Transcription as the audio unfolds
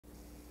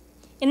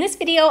In this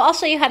video, I'll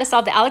show you how to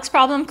solve the ALEKS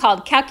problem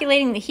called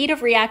calculating the heat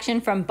of reaction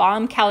from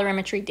bomb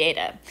calorimetry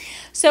data.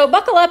 So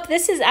buckle up,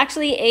 this is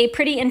actually a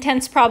pretty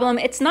intense problem.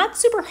 It's not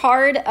super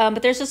hard,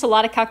 but there's just a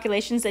lot of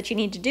calculations that you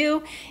need to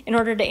do in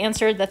order to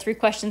answer the 3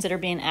 questions that are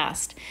being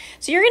asked.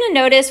 So you're gonna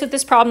notice with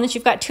this problem that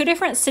you've got 2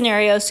 different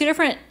scenarios, 2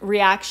 different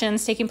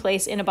reactions taking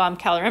place in a bomb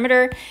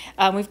calorimeter.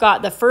 We've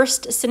got the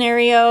first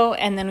scenario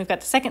and then we've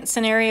got the second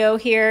scenario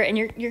here, and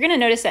you're gonna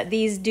notice that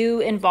these do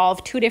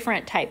involve 2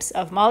 different types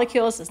of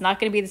molecules. It's not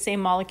gonna be the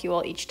same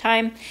molecule each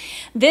time.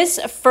 This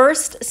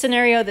first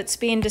scenario that's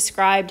being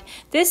described,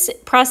 this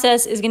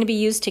process is going to be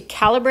used to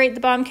calibrate the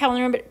bomb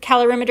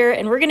calorimeter,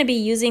 and we're going to be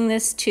using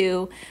this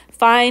to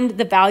find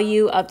the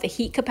value of the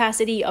heat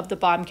capacity of the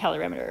bomb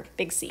calorimeter,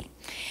 big C.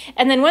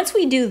 And then once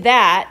we do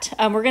that,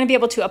 we're going to be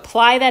able to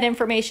apply that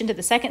information to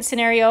the second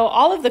scenario.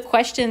 All of the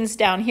questions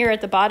down here at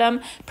the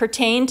bottom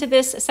pertain to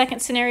this second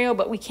scenario,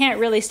 but we can't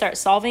really start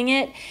solving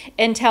it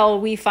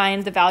until we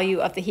find the value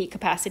of the heat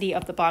capacity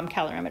of the bomb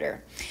calorimeter.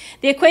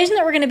 The equation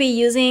that we're going to be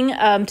using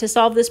to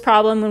solve this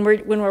problem when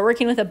we're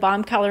working with a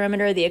bomb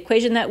calorimeter, the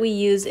equation that we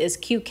use is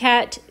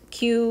QCAT.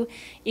 Q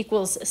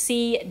equals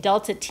C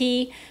delta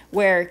T,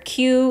 where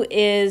Q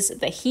is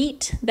the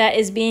heat that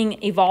is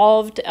being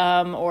evolved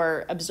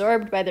or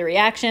absorbed by the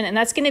reaction, and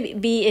that's going to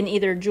be in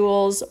either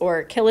joules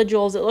or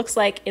kilojoules. It looks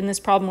like in this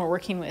problem we're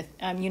working with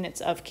units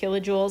of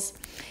kilojoules.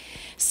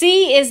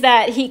 C is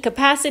that heat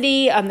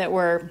capacity that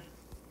we're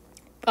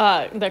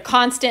the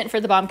constant for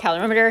the bomb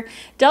calorimeter.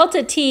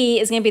 Delta T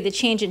is going to be the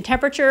change in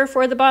temperature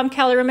for the bomb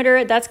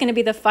calorimeter. That's going to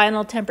be the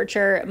final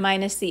temperature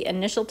minus the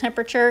initial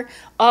temperature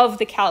of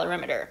the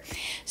calorimeter.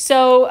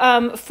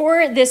 So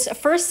for this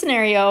first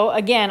scenario,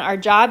 again, our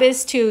job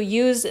is to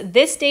use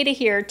this data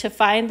here to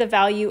find the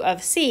value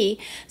of C.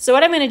 So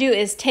what I'm going to do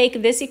is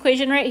take this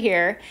equation right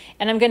here,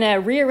 and I'm going to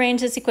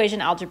rearrange this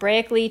equation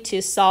algebraically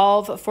to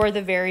solve for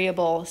the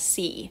variable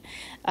C.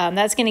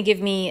 That's going to give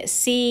me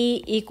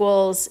C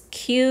equals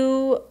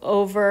Q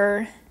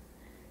over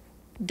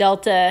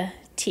delta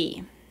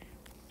T.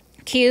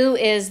 Q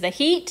is the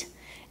heat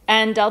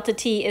and delta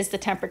T is the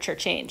temperature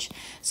change.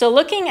 So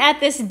looking at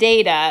this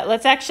data,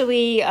 let's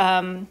actually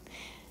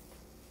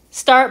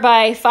start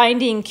by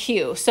finding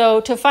Q. So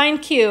to find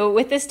Q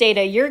with this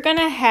data, you're going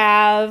to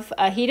have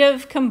a heat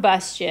of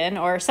combustion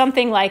or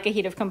something like a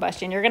heat of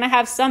combustion. You're going to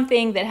have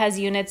something that has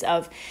units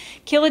of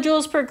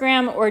kilojoules per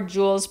gram or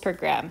joules per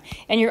gram.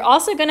 And you're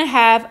also going to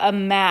have a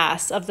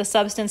mass of the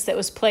substance that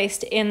was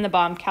placed in the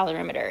bomb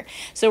calorimeter.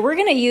 So we're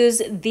going to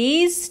use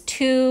these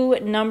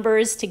 2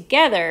 numbers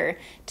together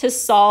to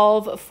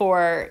solve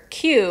for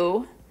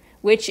Q,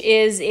 which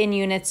is in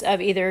units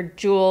of either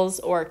joules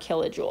or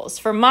kilojoules.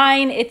 For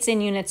mine, it's in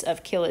units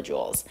of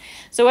kilojoules.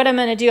 So what I'm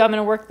going to do, I'm going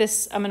to work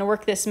this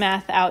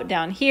math out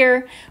down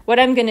here. What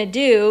I'm going to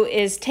do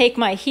is take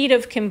my heat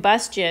of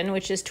combustion,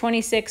 which is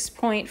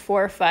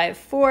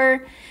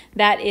 26.454.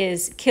 That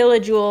is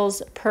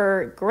kilojoules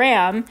per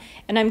gram,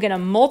 and I'm going to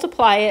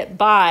multiply it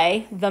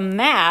by the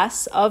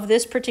mass of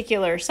this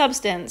particular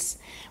substance,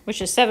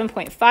 which is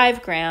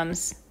 7.5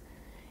 grams.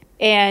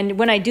 And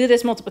when I do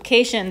this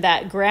multiplication,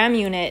 that gram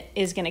unit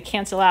is going to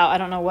cancel out. I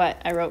don't know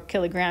what I wrote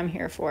kilogram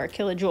here for,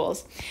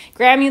 kilojoules.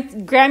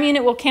 Gram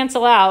unit will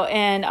cancel out,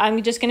 and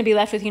I'm just going to be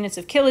left with units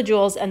of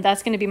kilojoules, and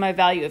that's going to be my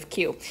value of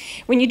Q.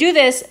 When you do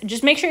this,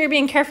 just make sure you're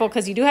being careful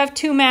because you do have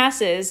 2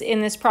 masses in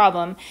this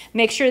problem.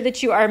 Make sure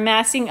that you are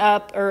massing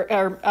up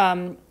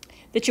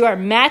that you are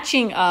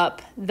matching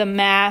up the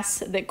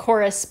mass that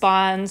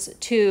corresponds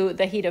to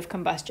the heat of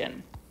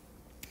combustion.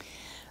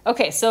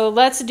 Okay, so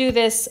let's do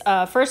this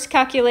first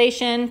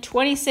calculation.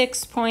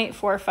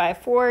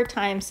 26.454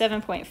 times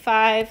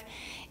 7.5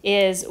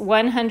 is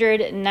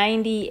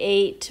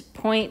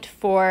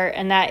 198.4,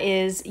 and that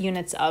is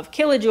units of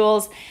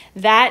kilojoules.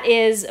 That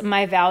is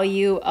my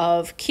value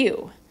of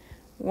Q,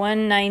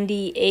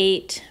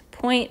 198.4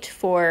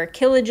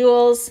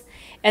 kilojoules.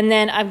 And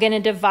then I'm going to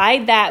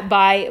divide that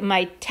by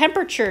my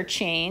temperature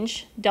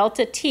change,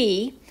 delta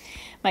T.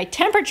 My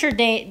temperature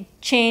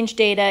change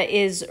data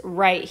is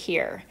right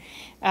here.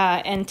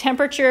 And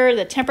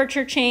the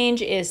temperature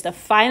change is the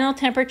final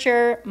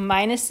temperature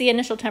minus the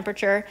initial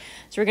temperature.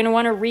 So we're going to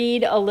want to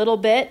read a little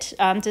bit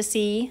to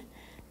see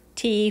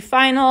T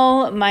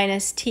final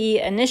minus T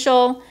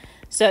initial.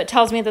 So it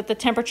tells me that the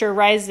temperature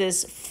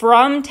rises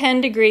from 10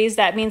 degrees.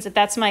 That means that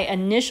that's my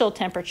initial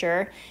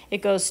temperature.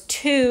 It goes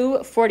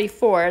to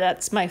 44.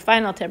 That's my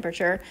final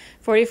temperature.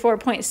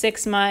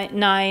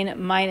 44.69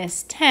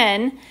 minus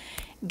 10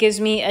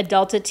 gives me a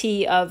delta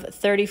T of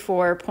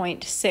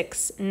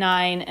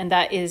 34.69, and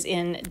that is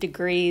in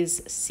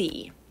degrees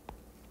C.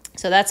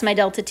 So that's my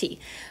delta T,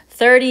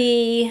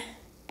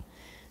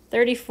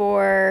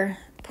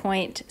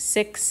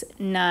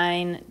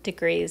 34.69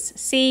 degrees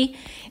C.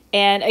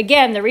 And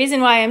again, the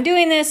reason why I'm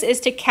doing this is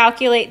to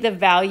calculate the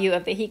value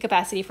of the heat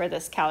capacity for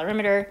this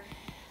calorimeter.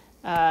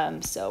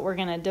 So we're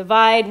going to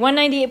divide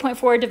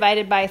 198.4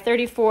 divided by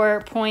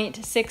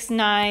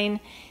 34.69,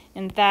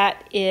 and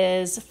that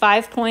is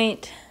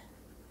 5.72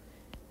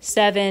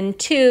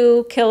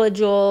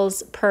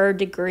 kilojoules per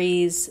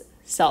degrees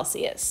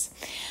Celsius.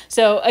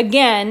 So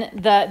again,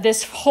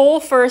 this whole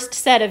first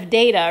set of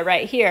data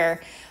right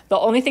here, the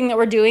only thing that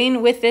we're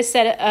doing with this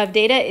set of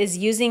data is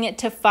using it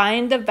to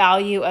find the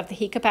value of the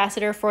heat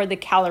capacitor for the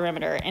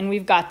calorimeter, and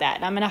we've got that.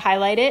 And I'm going to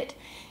highlight it,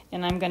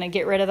 and I'm going to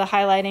get rid of the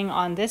highlighting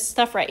on this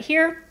stuff right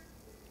here.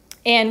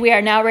 And we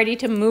are now ready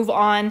to move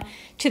on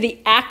to the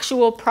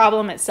actual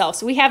problem itself.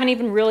 So we haven't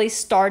even really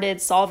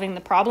started solving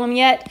the problem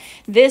yet.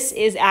 This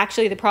is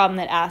actually the problem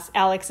that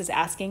ALEKS is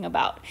asking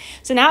about.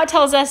 So now it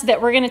tells us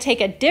that we're going to take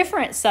a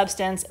different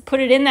substance, put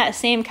it in that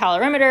same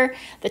calorimeter,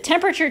 the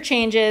temperature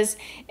changes,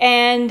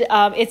 and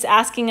it's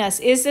asking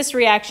us, is this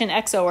reaction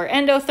exo or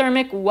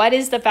endothermic? What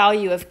is the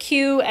value of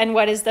Q and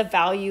what is the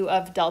value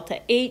of delta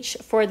H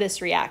for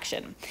this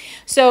reaction?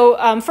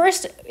 So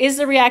first, is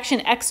the reaction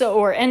exo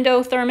or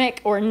endothermic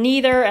or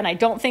neither? And I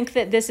don't think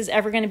that this is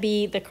ever going to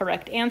be the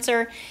correct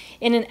answer.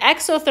 In an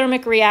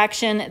exothermic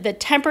reaction, the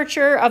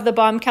temperature of the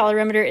bomb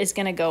calorimeter is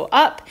going to go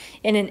up.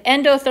 In an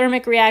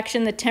endothermic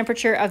reaction, the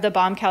temperature of the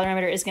bomb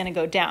calorimeter is going to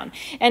go down.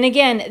 And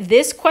again,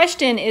 this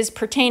question is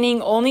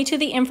pertaining only to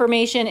the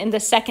information in the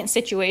second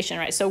situation,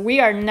 right? So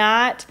we are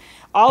not,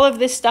 all of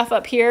this stuff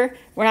up here,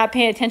 we're not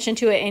paying attention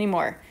to it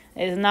anymore.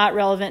 It is not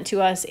relevant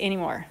to us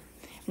anymore.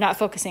 We're not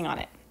focusing on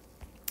it.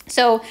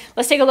 So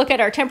let's take a look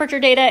at our temperature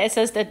data. It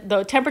says that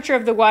the temperature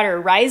of the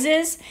water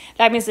rises.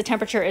 That means the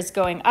temperature is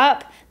going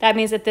up. That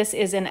means that this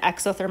is an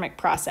exothermic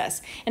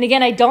process. And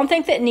again, I don't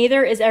think that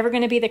neither is ever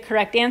going to be the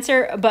correct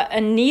answer, but a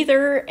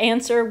neither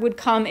answer would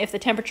come if the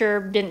temperature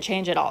didn't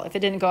change at all, if it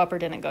didn't go up or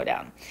didn't go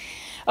down.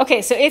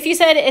 Okay, so if you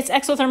said it's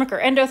exothermic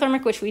or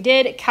endothermic, which we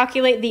did,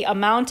 calculate the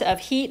amount of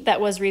heat that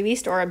was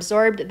released or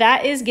absorbed.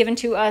 That is given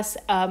to us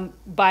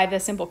by the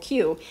symbol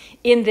Q.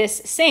 In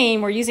this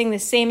same, we're using the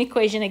same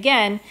equation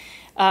again,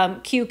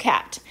 Q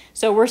cat.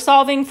 So we're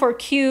solving for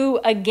Q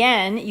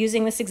again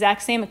using this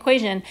exact same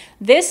equation.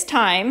 This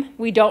time,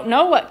 we don't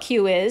know what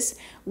Q is.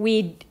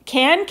 We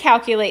can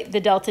calculate the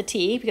delta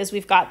T because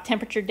we've got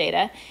temperature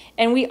data.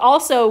 And we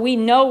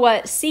know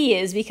what C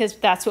is because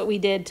that's what we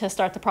did to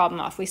start the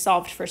problem off. We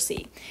solved for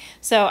C.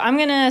 So I'm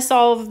going to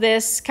solve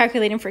this,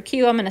 calculating for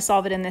Q. I'm going to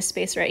solve it in this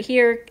space right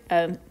here.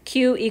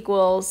 Q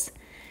equals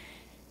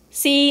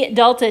C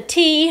delta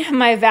T.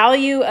 My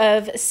value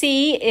of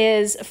C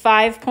is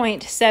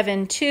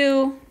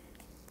 5.72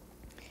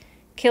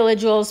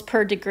 kilojoules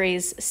per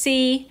degrees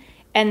C.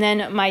 And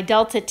then my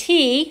delta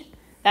T,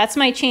 that's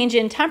my change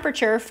in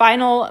temperature,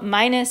 final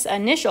minus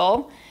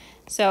initial.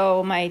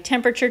 So my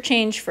temperature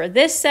change for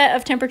this set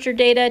of temperature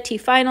data, T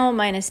final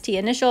minus T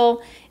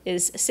initial,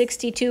 is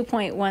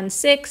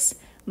 62.16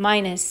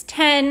 minus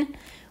 10,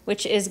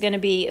 which is going to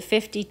be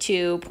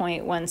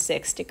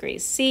 52.16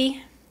 degrees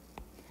C.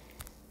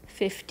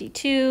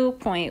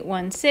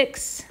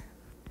 52.16,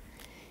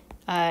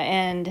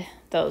 and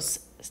those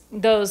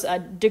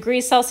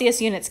degrees Celsius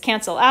units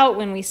cancel out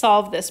when we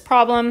solve this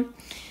problem.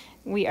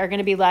 We are going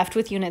to be left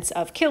with units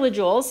of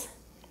kilojoules.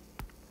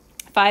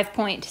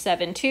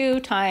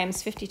 5.72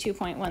 times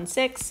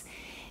 52.16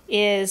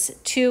 is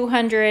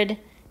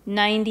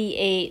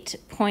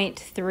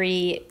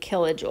 298.3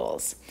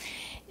 kilojoules.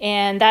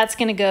 And that's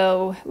going to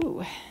go,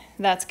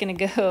 that's going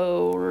to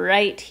go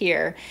right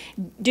here.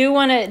 Do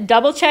want to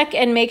double check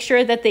and make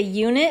sure that the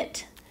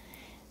unit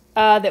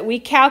that we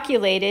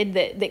calculated,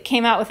 that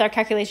came out with our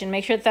calculation,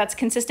 make sure that that's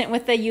consistent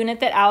with the unit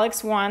that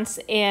ALEKS wants.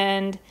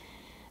 And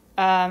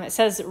it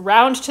says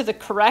round to the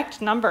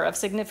correct number of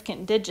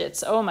significant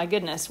digits. Oh my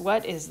goodness,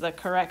 what is the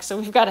correct? So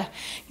we've got to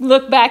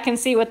look back and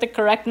see what the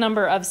correct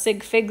number of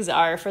sig figs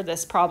are for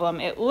this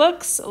problem. It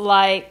looks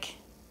like,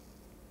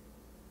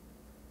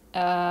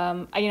 you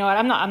know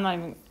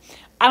what,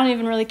 I don't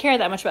even really care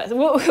that much about it.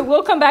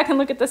 We'll come back and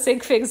look at the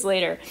sig figs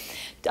later.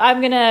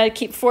 I'm going to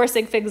keep 4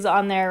 sig figs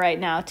on there right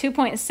now.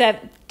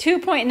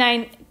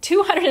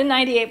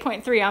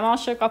 298.3. I'm all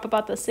shook up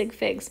about the sig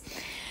figs.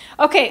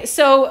 Okay,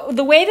 so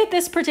the way that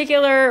this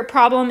particular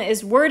problem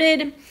is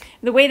worded,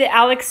 the way that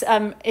ALEKS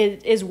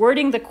is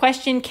wording the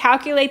question,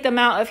 calculate the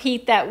amount of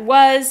heat that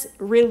was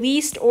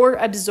released or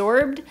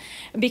absorbed.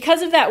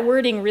 Because of that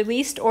wording,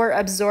 released or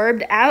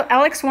absorbed,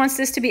 ALEKS wants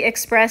this to be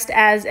expressed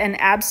as an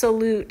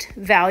absolute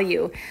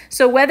value.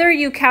 So whether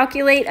you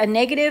calculate a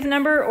negative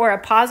number or a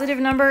positive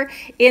number,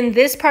 in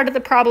this part of the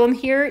problem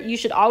here, you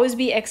should always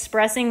be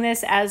expressing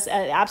this as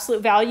an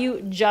absolute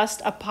value,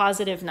 just a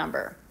positive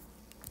number.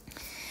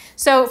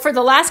 So for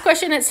the last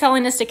question, it's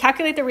telling us to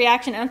calculate the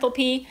reaction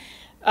enthalpy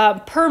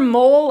per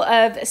mole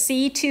of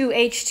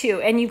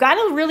C2H2. And you got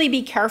to really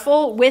be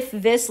careful with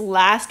this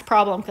last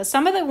problem because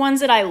some of the ones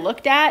that I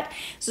looked at,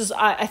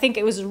 I think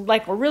it was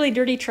like a really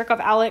dirty trick of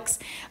ALEKS.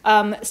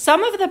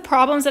 Some of the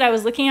problems that I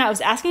was looking at, I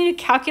was asking you to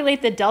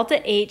calculate the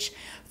delta H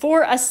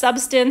for a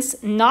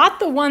substance, not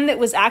the one that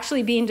was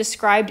actually being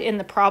described in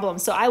the problem.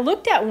 So I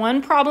looked at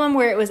one problem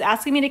where it was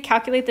asking me to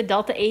calculate the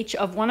delta H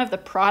of one of the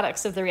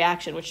products of the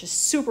reaction, which is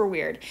super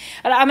weird.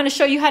 And I'm going to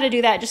show you how to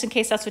do that just in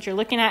case that's what you're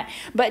looking at.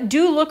 But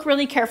do look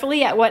really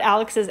carefully at what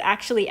ALEKS is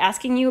actually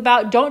asking you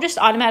about. Don't just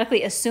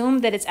automatically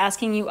assume that it's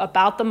asking you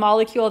about the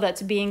molecule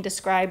that's being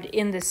described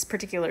in this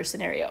particular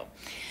scenario.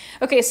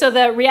 Okay, so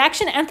the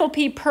reaction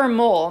enthalpy per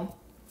mole,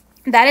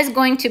 that is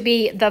going to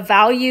be the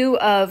value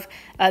of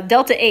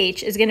delta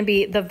H is going to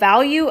be the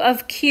value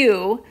of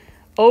Q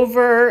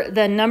over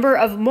the number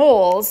of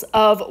moles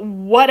of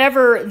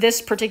whatever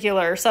this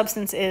particular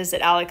substance is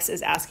that ALEKS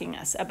is asking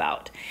us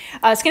about.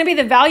 It's going to be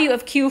the value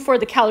of Q for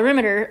the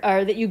calorimeter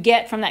that you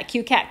get from that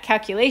QCAT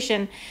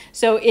calculation.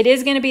 So it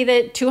is going to be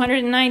the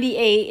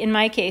 298, in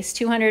my case,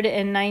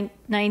 298.3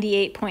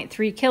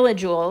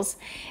 kilojoules.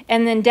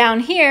 And then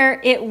down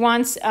here, it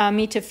wants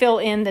me to fill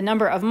in the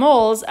number of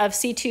moles of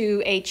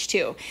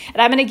C2H2.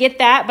 And I'm going to get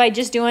that by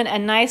just doing a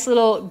nice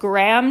little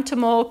gram to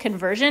mole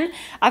conversion.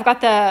 I've got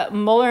the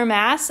molar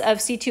mass of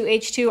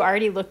C2H2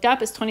 already looked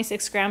up as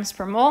 26 grams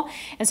per mole.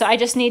 And so I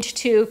just need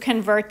to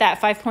convert that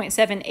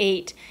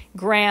 5.78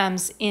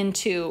 grams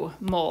into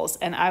moles.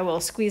 And I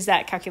will squeeze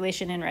that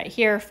calculation in right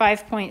here.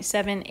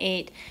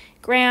 5.78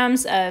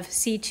 grams of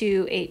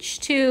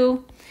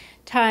C2H2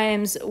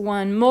 times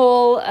 1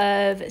 mole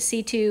of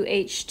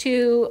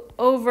C2H2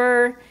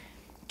 over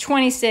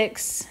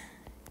 26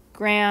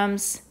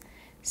 grams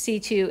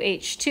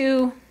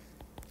C2H2.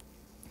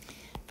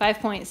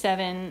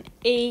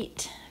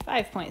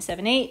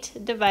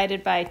 5.78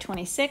 divided by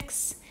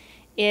 26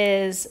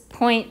 is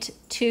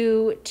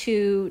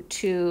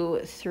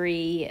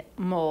 0.2223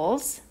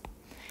 moles.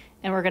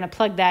 And we're going to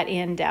plug that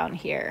in down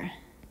here.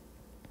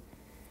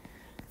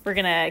 We're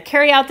going to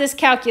carry out this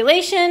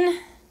calculation.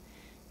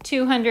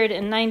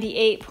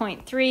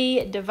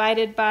 298.3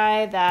 divided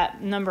by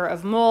that number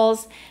of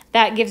moles.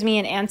 That gives me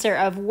an answer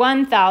of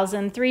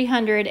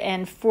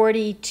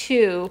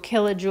 1,342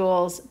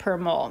 kilojoules per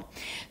mole.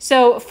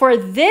 So for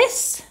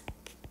this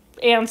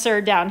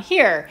answer down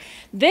here,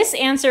 this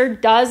answer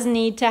does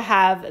need to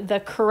have the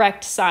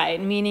correct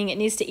sign, meaning it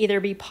needs to either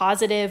be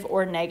positive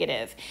or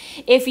negative.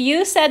 If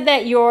you said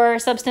that your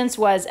substance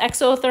was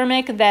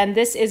exothermic, then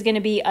this is going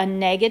to be a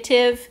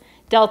negative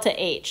delta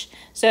H.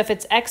 So if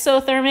it's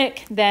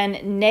exothermic,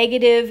 then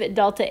negative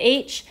delta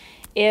H.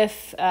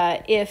 If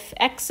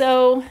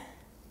exo,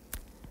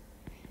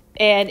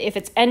 and if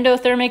it's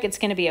endothermic, it's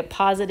going to be a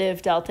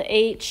positive delta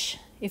H.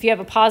 If you have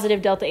a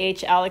positive delta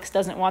H, ALEKS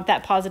doesn't want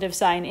that positive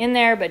sign in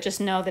there, but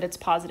just know that it's a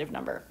positive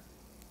number.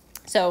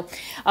 So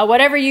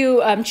whatever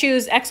you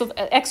choose,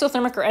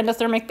 exothermic or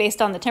endothermic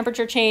based on the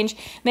temperature change,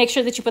 make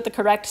sure that you put the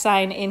correct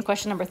sign in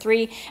question number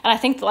 3. And I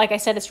think, that, like I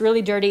said, it's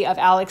really dirty of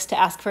ALEKS to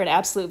ask for an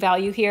absolute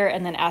value here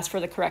and then ask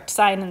for the correct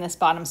sign in this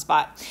bottom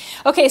spot.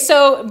 Okay,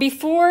 so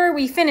before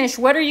we finish,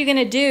 what are you going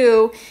to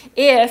do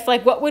if,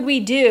 what would we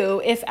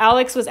do if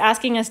ALEKS was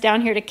asking us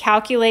down here to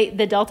calculate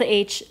the delta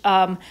H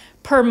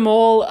per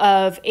mole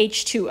of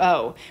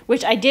H2O,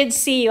 which I did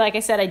see, like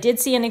I said, I did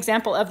see an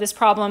example of this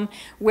problem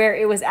where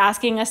it was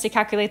asking us to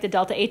calculate the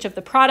delta H of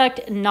the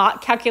product,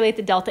 not calculate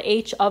the delta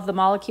H of the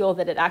molecule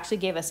that it actually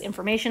gave us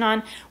information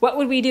on. What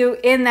would we do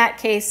in that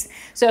case?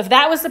 So if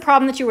that was the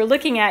problem that you were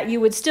looking at, you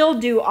would still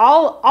do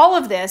all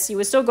of this. You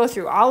would still go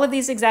through all of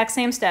these exact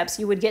same steps.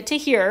 You would get to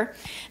here.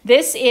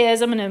 This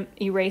is, I'm going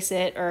to erase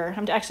it, or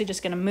I'm actually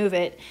just going to move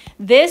it.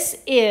 This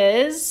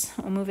is,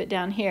 I'll move it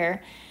down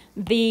here,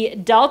 the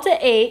delta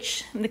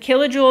H, the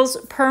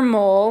kilojoules per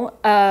mole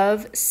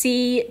of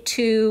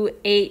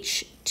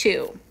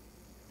C2H2.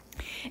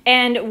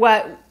 And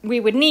what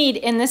we would need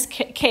in this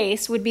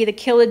case would be the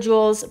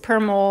kilojoules per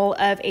mole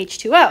of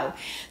H2O.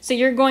 So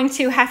you're going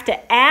to have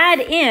to add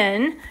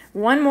in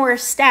one more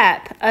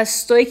step, a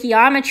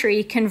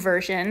stoichiometry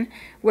conversion,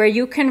 where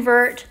you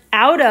convert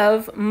out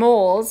of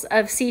moles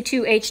of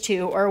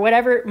C2H2 or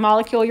whatever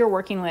molecule you're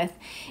working with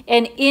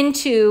and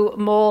into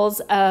moles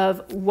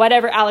of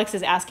whatever ALEKS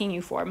is asking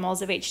you for,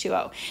 moles of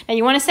H2O. Now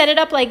you want to set it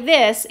up like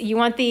this. You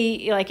want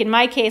the, like in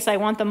my case, I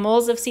want the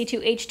moles of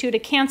C2H2 to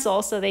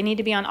cancel, so they need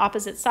to be on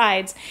opposite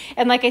sides.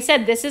 And like I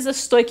said, this is a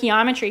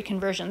stoichiometry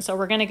conversion. So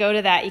we're going to go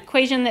to that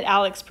equation that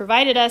ALEKS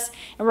provided us,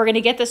 and we're going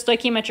to get the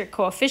stoichiometric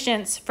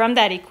coefficients from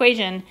that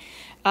equation.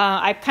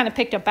 I kind of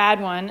picked a bad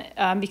one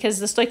because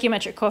the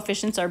stoichiometric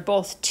coefficients are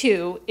both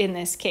 2 in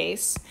this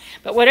case.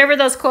 But whatever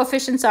those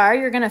coefficients are,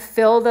 you're going to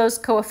fill those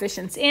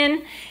coefficients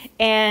in,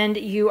 and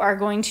you are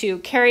going to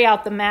carry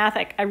out the math.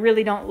 I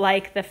really don't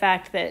like the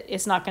fact that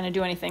it's not going to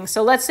do anything.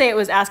 So let's say it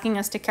was asking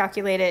us to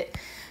calculate it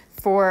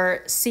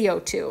for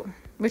CO2,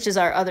 which is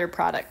our other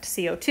product,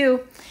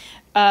 CO2,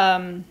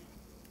 and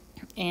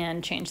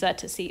change that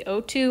to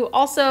CO2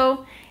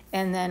 also.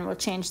 And then we'll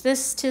change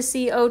this to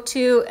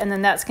CO2, and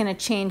then that's going to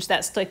change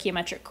that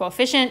stoichiometric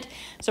coefficient.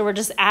 So we're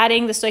just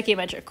adding the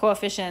stoichiometric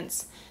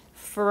coefficients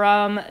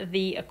from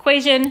the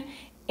equation,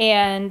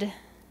 and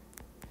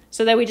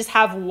so that we just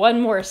have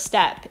one more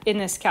step in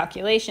this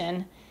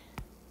calculation,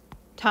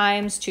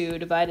 times 2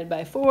 divided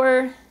by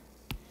 4,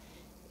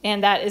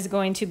 and that is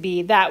going to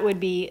be, that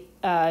would be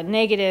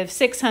negative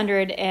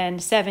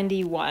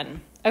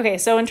 671. Okay,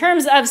 so in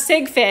terms of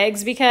sig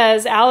figs,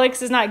 because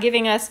ALEKS is not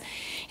giving us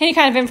any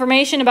kind of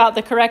information about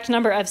the correct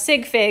number of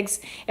sig figs,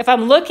 if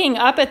I'm looking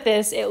up at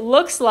this, it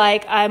looks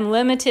like I'm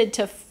limited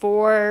to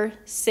 4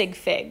 sig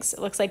figs.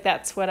 It looks like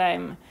that's what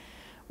I'm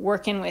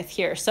working with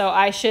here. So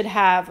I should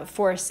have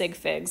 4 sig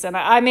figs. And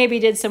I maybe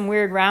did some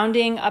weird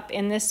rounding up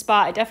in this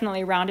spot. I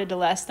definitely rounded to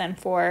less than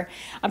 4.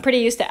 I'm pretty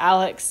used to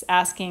ALEKS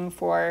asking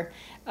for,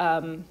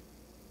 or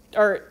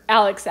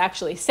ALEKS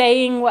actually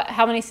saying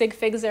how many sig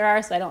figs there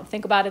are, so I don't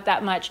think about it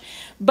that much.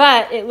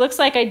 But it looks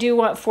like I do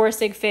want 4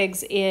 sig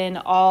figs in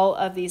all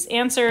of these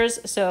answers.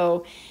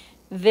 So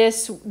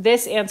this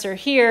answer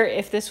here,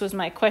 if this was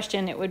my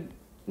question, it would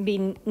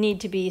need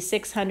to be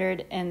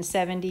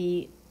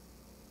 670.9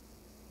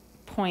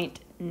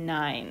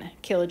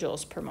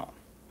 kilojoules per mole.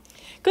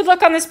 Good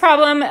luck on this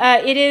problem.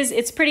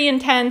 It's pretty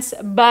intense,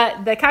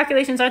 but the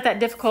calculations aren't that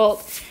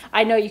difficult.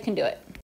 I know you can do it.